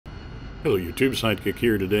Hello YouTube, Sidekick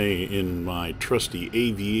here today in my trusty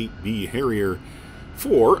AV8B Harrier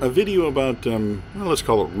for a video about, well, let's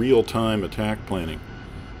call it real-time attack planning.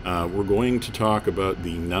 We're going to talk about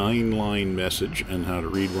the 9-line message and how to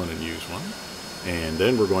read one and use one. And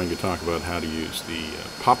then we're going to talk about how to use the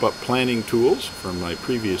pop-up planning tools from my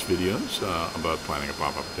previous videos about planning a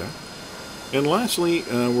pop-up attack. And lastly,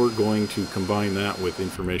 we're going to combine that with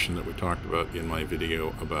information that we talked about in my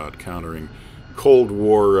video about countering Cold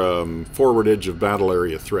War forward edge of battle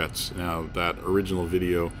area threats. Now, that original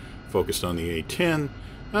video focused on the A-10,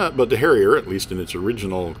 but the Harrier, at least in its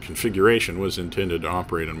original configuration, was intended to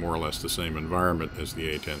operate in more or less the same environment as the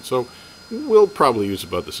A-10. So we'll probably use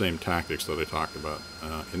about the same tactics that I talked about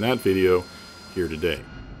in that video here today.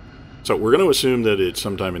 So we're going to assume that it's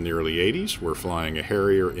sometime in the early 80s. We're flying a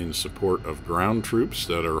Harrier in support of ground troops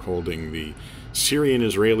that are holding the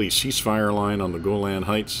Syrian-Israeli ceasefire line on the Golan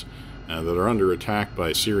Heights that are under attack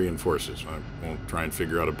by Syrian forces. I won't try and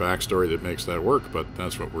figure out a backstory that makes that work, but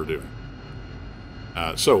that's what we're doing.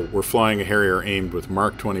 So we're flying a Harrier aimed with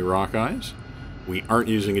Mark 20 Rockeyes. We aren't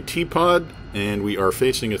using a T-pod, and we are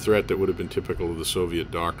facing a threat that would have been typical of the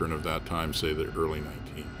Soviet doctrine of that time, say the early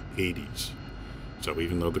 1980s. So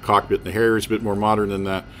even though the cockpit in the Harrier is a bit more modern than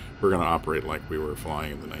that, we're going to operate like we were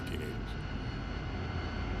flying in the 1980s.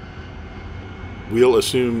 We'll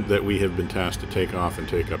assume that we have been tasked to take off and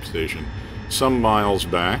take up station some miles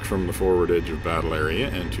back from the forward edge of battle area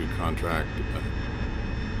and to contact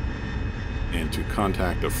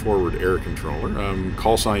a forward air controller,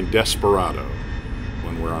 call sign Desperado,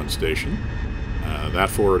 when we're on station. That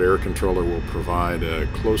forward air controller will provide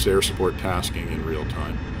close air support tasking in real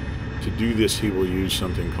time. To do this, he will use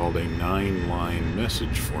something called a 9-line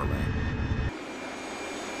message format.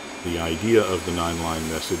 The idea of the 9-line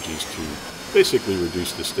message is to basically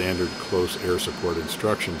reduce the standard close air support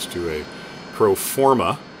instructions to a pro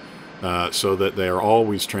forma so that they are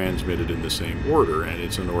always transmitted in the same order, and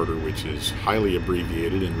it's an order which is highly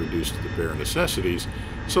abbreviated and reduced to the bare necessities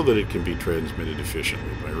so that it can be transmitted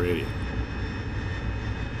efficiently by radio.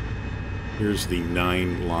 Here's the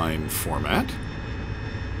 9-line format.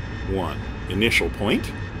 1. Initial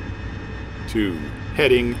point. 2.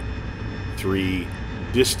 Heading. 3.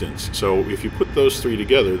 Distance. So if you put those three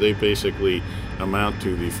together, they basically amount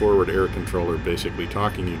to the forward air controller basically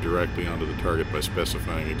talking you directly onto the target by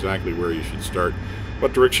specifying exactly where you should start,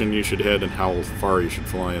 what direction you should head, and how far you should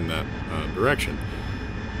fly in that direction.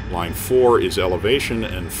 Line 4 is elevation,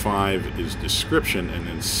 and 5 is description, and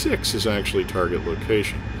then 6 is actually target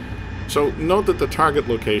location. So note that the target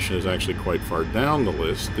location is actually quite far down the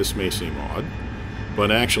list. This may seem odd,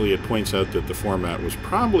 but actually it points out that the format was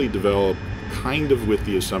probably developed kind of with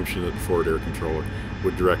the assumption that the forward air controller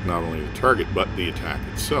would direct not only the target but the attack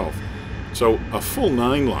itself. So a full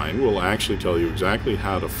 9-line will actually tell you exactly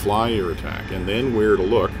how to fly your attack and then where to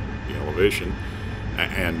look, the elevation,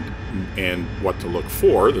 and what to look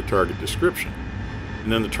for, the target description.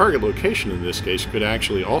 And then the target location in this case could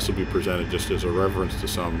actually also be presented just as a reference to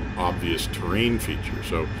some obvious terrain feature.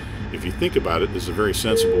 So if you think about it, this is a very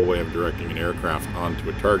sensible way of directing an aircraft onto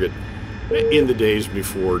a target in the days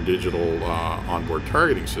before digital onboard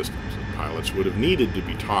targeting systems. The pilots would have needed to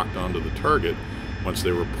be talked onto the target once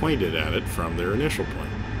they were pointed at it from their initial point.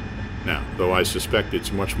 Now, though I suspect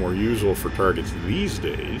it's much more usual for targets these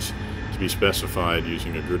days to be specified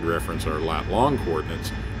using a grid reference or lat-long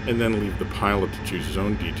coordinates, and then leave the pilot to choose his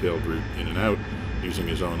own detailed route in and out using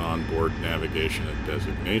his own onboard navigation and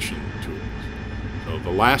designation tools. So the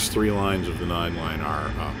last 3 lines of the 9-line are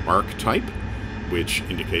mark type, which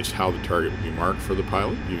indicates how the target will be marked for the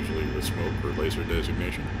pilot, usually with smoke or laser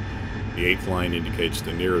designation. The 8th line indicates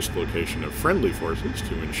the nearest location of friendly forces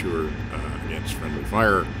to ensure against friendly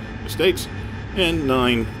fire mistakes. And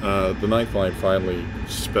 9, the 9th line finally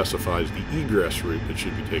specifies the egress route that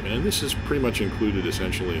should be taken. And this is pretty much included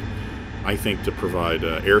essentially, I think, to provide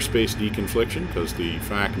airspace deconfliction, because the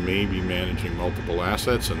FAC may be managing multiple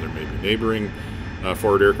assets and there may be neighboring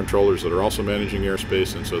forward air controllers that are also managing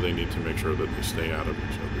airspace, and so they need to make sure that they stay out of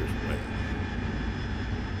each other's way.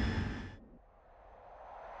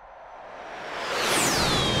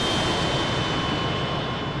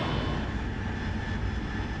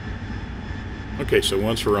 Okay, so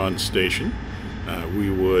once we're on station,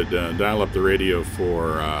 we would dial up the radio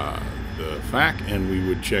for the FAC, and we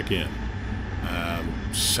would check in,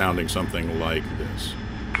 sounding something like this.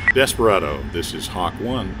 Desperado, this is Hawk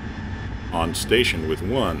 1. On station with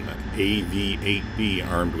 1 AV8B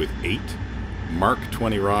armed with 8 Mark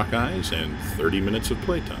 20 Rockeyes and 30 minutes of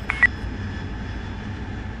playtime.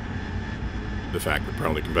 The FAC would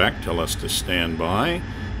probably come back, tell us to stand by,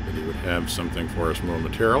 that he would have something for us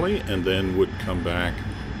momentarily, and then would come back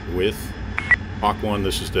with Hawk 1,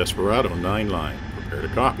 this is Desperado, 9 line, prepare to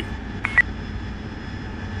copy.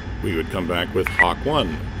 We would come back with Hawk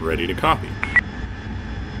 1, ready to copy.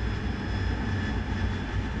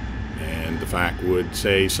 And the FAC would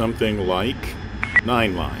say something like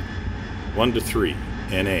 9 line, 1 to 3,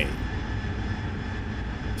 NA,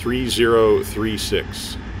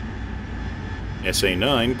 3036,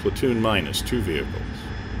 SA9, platoon minus, 2 vehicles.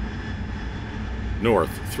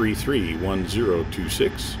 North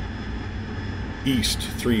 331026, East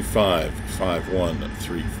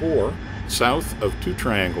 355134, south of 2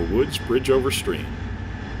 Triangle Woods, bridge over stream.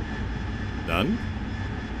 Done.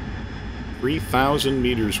 3,000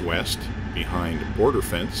 meters west, behind border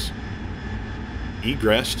fence,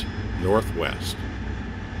 egressed northwest.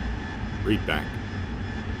 Read back.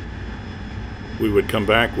 We would come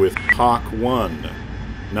back with Hawk 1,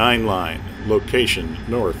 9 line, location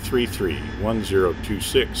north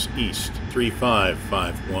 331026, east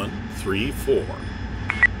 355134.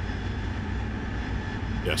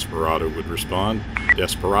 Desperado would respond.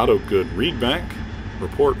 Desperado could read back,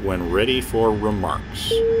 report when ready for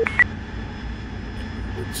remarks.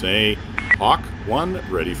 Would say, Hawk 1,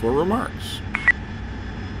 ready for remarks.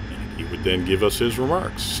 And he would then give us his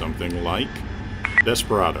remarks, something like,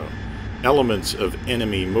 Desperado, elements of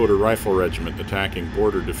enemy motor rifle regiment attacking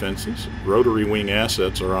border defenses. Rotary wing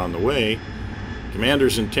assets are on the way.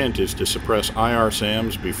 Commander's intent is to suppress IR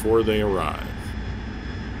SAMs before they arrive.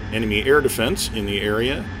 Enemy air defense in the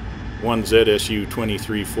area. 1 ZSU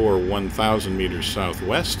 234 1,000 meters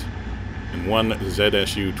southwest and 1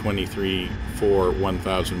 ZSU 234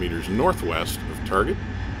 1,000 meters northwest of target.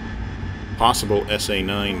 Possible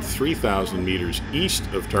SA9 3,000 meters east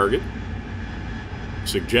of target.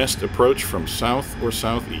 Suggest approach from south or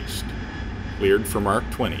southeast. Cleared for Mark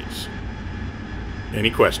 20s. Any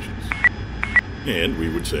questions? And we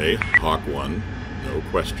would say, Hawk 1, no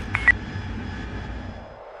question.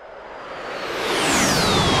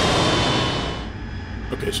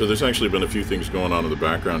 Okay, so there's actually been a few things going on in the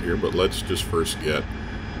background here, but let's just first get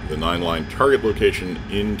the 9-line target location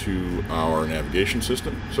into our navigation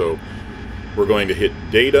system. So we're going to hit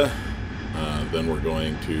data. Then we're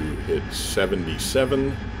going to hit 77,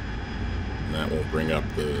 and that will bring up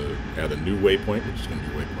add a new waypoint, which is going to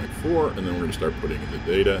be waypoint 4, and then we're going to start putting in the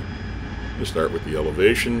data. We'll start with the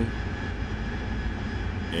elevation,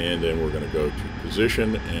 and then we're going to go to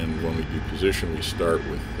position, and when we do position, we start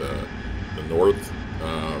with the north,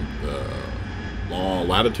 long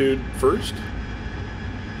latitude first,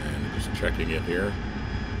 and just checking it here.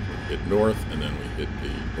 So we hit north, and then we hit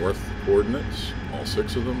the north coordinates, all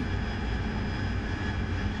 6 of them.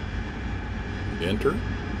 Enter.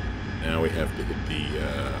 Now we have to hit the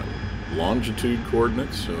longitude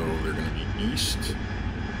coordinates, so they're going to be east.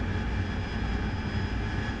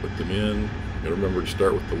 Put them in. Got to remember to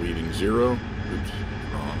start with the leading 0. Oops,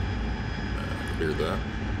 wrong. Clear that.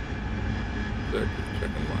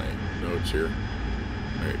 Checking my notes here.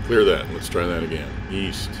 All right, clear that. Let's try that again.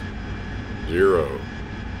 East 0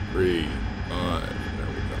 3 5. There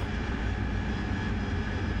we go.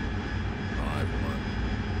 5 1.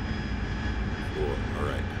 All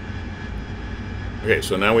right. Okay,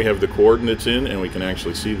 so now we have the coordinates in, and we can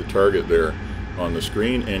actually see the target there on the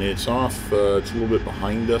screen, and it's off. It's a little bit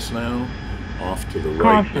behind us now, off to the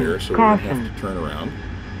right there. So we're going to have to turn around.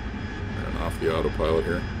 Turn off the autopilot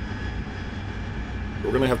here.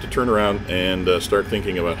 We're going to have to turn around and start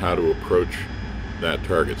thinking about how to approach that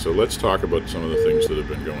target. So let's talk about some of the things that have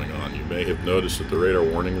been going on. You may have noticed that the radar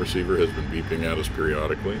warning receiver has been beeping at us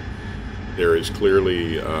periodically. There is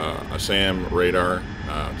clearly a SAM radar,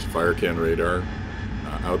 it's a fire can radar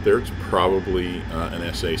out there. It's probably an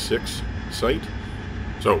SA6 site.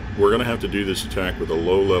 So we're going to have to do this attack with a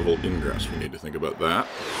low-level ingress. We need to think about that.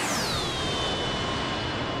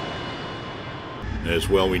 As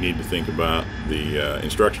well, we need to think about the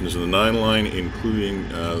instructions in the 9-line, including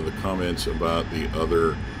the comments about the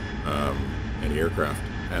other anti-aircraft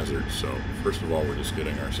hazards. So first of all, we're just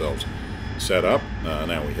getting ourselves set up.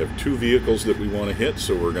 Now we have 2 vehicles that we want to hit,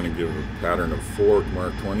 so we're going to give a pattern of 4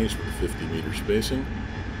 Mark 20s with 50-meter spacing.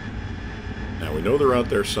 Now we know they're out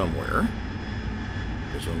there somewhere.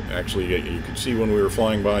 Actually, you could see when we were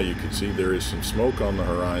flying by, you could see there is some smoke on the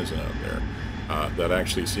horizon out there. That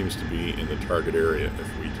actually seems to be in the target area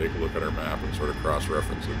if we take a look at our map and sort of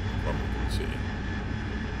cross-reference it from what we can see.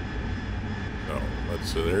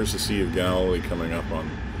 So there's the Sea of Galilee coming up on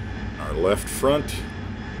our left front.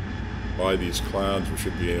 By these clouds, we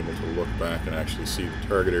should be able to look back and actually see the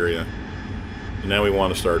target area. And now we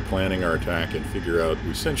want to start planning our attack and figure out,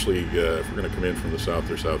 essentially, if we're going to come in from the south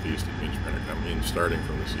or southeast, it means we're going to come in starting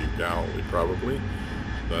from the Sea of Galilee, probably.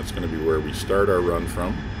 So that's going to be where we start our run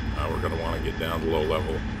from. We're going to want to get down to low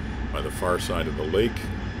level by the far side of the lake.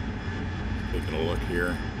 Taking a look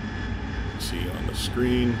here. See on the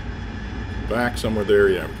screen. Back somewhere there,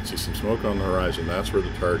 yeah, we can see some smoke on the horizon. That's where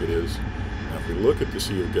the target is. Now if we look at the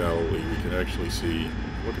Sea of Galilee, we can actually see,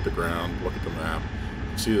 look at the ground, look at the map,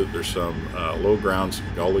 see that there's some low ground, some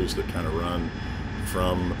gullies that kind of run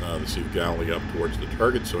from the Sea of Galilee up towards the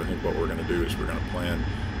target. So I think what we're going to do is we're going to plan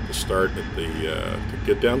to start at the, to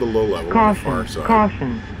get down to low level on the far side.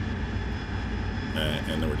 Caution.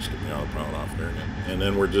 And then we're just getting the autopilot off there again. And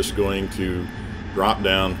then we're just going to drop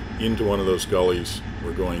down into one of those gullies.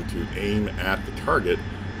 We're going to aim at the target,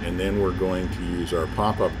 and then we're going to use our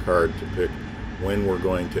pop-up card to pick when we're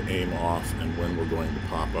going to aim off and when we're going to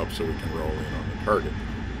pop up so we can roll in on the target.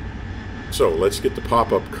 So let's get the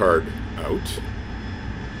pop-up card out.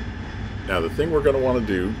 Now the thing we're going to want to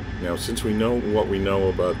do, now since we know what we know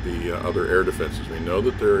about the other air defenses, we know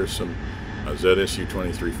that there are some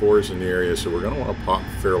ZSU-23-4s in the area, so we're going to want to pop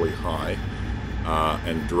fairly high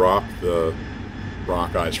and drop the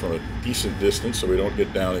rock eyes from a decent distance so we don't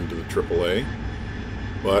get down into the AAA.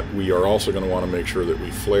 But we are also going to want to make sure that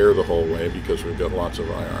we flare the whole way because we've got lots of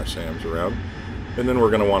IR SAMs around. And then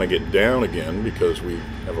we're going to want to get down again because we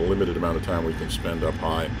have a limited amount of time we can spend up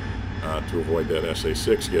high to avoid that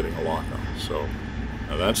SA-6 getting a lock on. So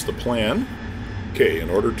that's the plan. Okay, in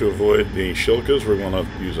order to avoid the Shilkas, we're going to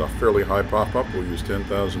use a fairly high pop-up. We'll use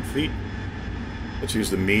 10,000 feet. Let's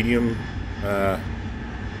use the medium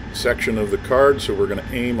section of the card, so we're going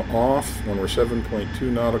to aim off when we're 7.2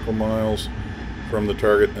 nautical miles from the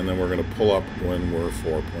target, and then we're going to pull up when we're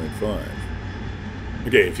 4.5.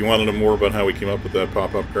 Okay, if you want to know more about how we came up with that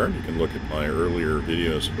pop-up card, you can look at my earlier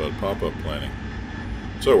videos about pop-up planning.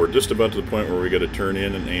 So we're just about to the point where we got to turn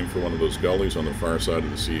in and aim for one of those gullies on the far side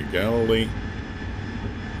of the Sea of Galilee.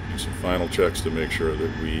 Do some final checks to make sure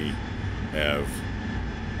that we have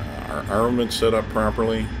our armament set up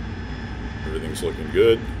properly. Everything's looking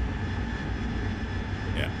good.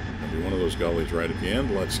 Yeah, gonna be one of those gullies right at the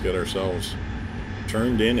end. Let's get ourselves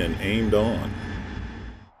turned in and aimed on.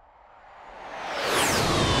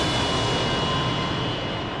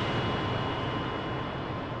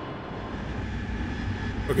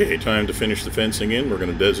 Okay, time to finish the fencing in. We're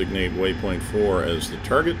going to designate waypoint 4 as the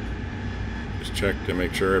target. Just check to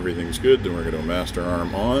make sure everything's good. Then we're going to master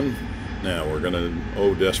arm on. Now we're going to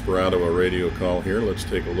owe Desperado a radio call here. Let's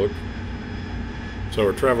take a look. So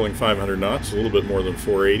we're traveling 500 knots, a little bit more than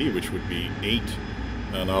 480, which would be 8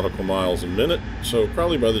 nautical miles a minute. So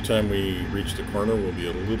probably by the time we reach the corner, we'll be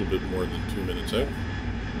a little bit more than 2 minutes out.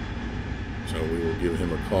 So we will give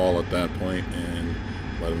him a call at that point and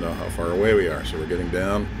let him know how far away we are. So we're getting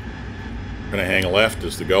down. We're going to hang a left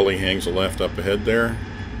as the gully hangs a left up ahead there.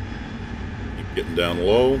 Keep getting down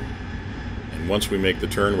low. And once we make the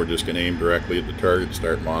turn, we're just going to aim directly at the target,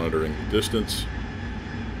 start monitoring the distance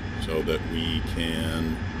so that we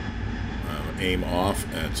can aim off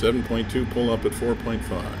at 7.2, pull up at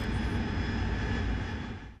 4.5.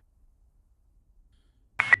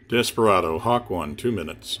 Desperado, Hawk 1, 2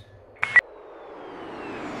 minutes.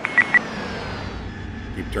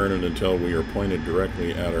 Keep turning until we are pointed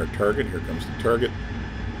directly at our target. Here comes the target.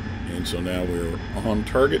 And so now we're on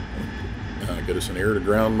target. Get us in air to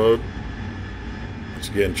ground mode. Once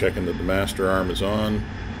again, checking that the master arm is on.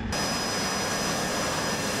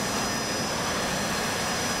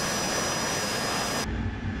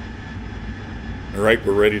 Alright,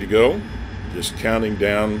 we're ready to go. Just counting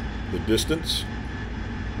down the distance.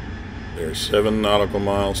 There's 7 nautical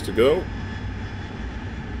miles to go.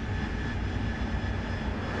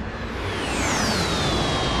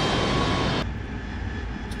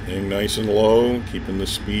 Staying nice and low, keeping the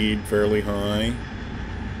speed fairly high.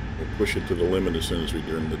 We'll push it to the limit as soon as we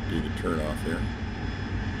do the turn off there.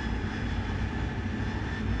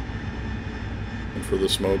 And for the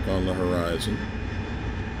smoke on the horizon.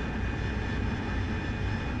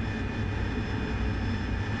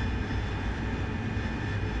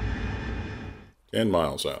 10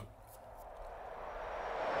 miles out.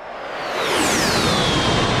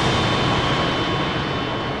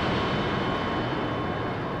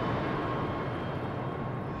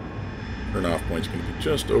 Turn-off point's going to be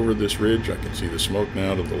just over this ridge. I can see the smoke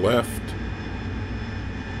now to the left.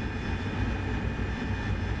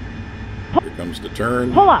 Here comes the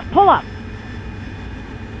turn. Pull up, pull up.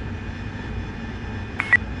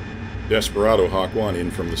 Desperado, Hawk 1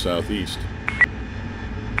 in from the southeast.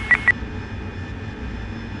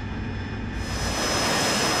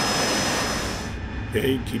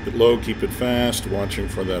 Okay, keep it low, keep it fast, watching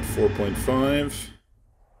for that 4.5.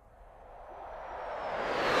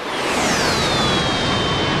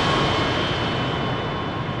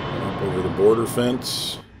 Up over the border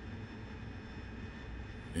fence.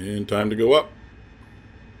 And time to go up.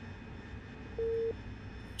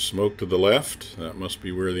 Smoke to the left. That must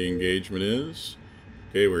be where the engagement is.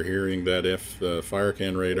 Okay, we're hearing that fire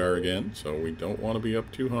can radar again, so we don't want to be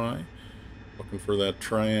up too high. Looking for that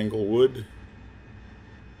triangle wood.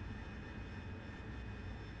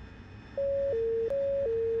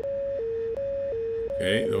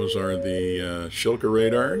 Okay, those are the Shilka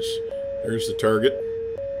radars. There's the target.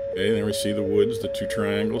 Okay, there we see the woods, the two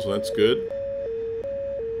triangles. That's good.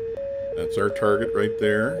 That's our target right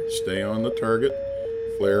there. Stay on the target.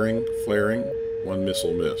 Flaring, flaring. One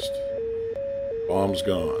missile missed. Bomb's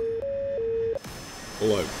gone.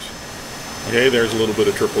 Pull out. Okay, there's a little bit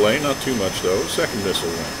of AAA. Not too much, though. Second missile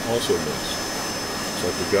went. Also missed. Looks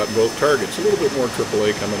like we've got both targets. A little bit more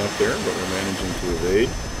AAA coming up there, but we're managing to evade.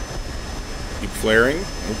 Keep flaring.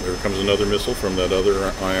 Oh, there comes another missile from that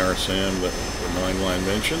other IR SAM that the 9-line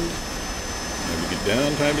mentioned. Time to get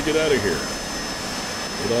down, time to get out of here.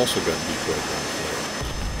 It also got decoyed by the flares.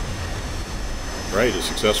 Right, a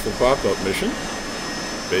successful pop-up mission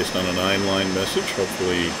based on a 9-line message.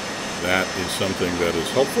 Hopefully that is something that is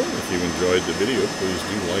helpful. If you enjoyed the video, please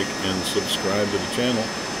do like and subscribe to the channel.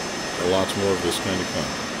 There are lots more of this kind of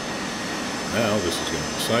content. Now, this is going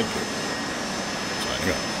to be Sidekick.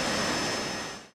 Signing off.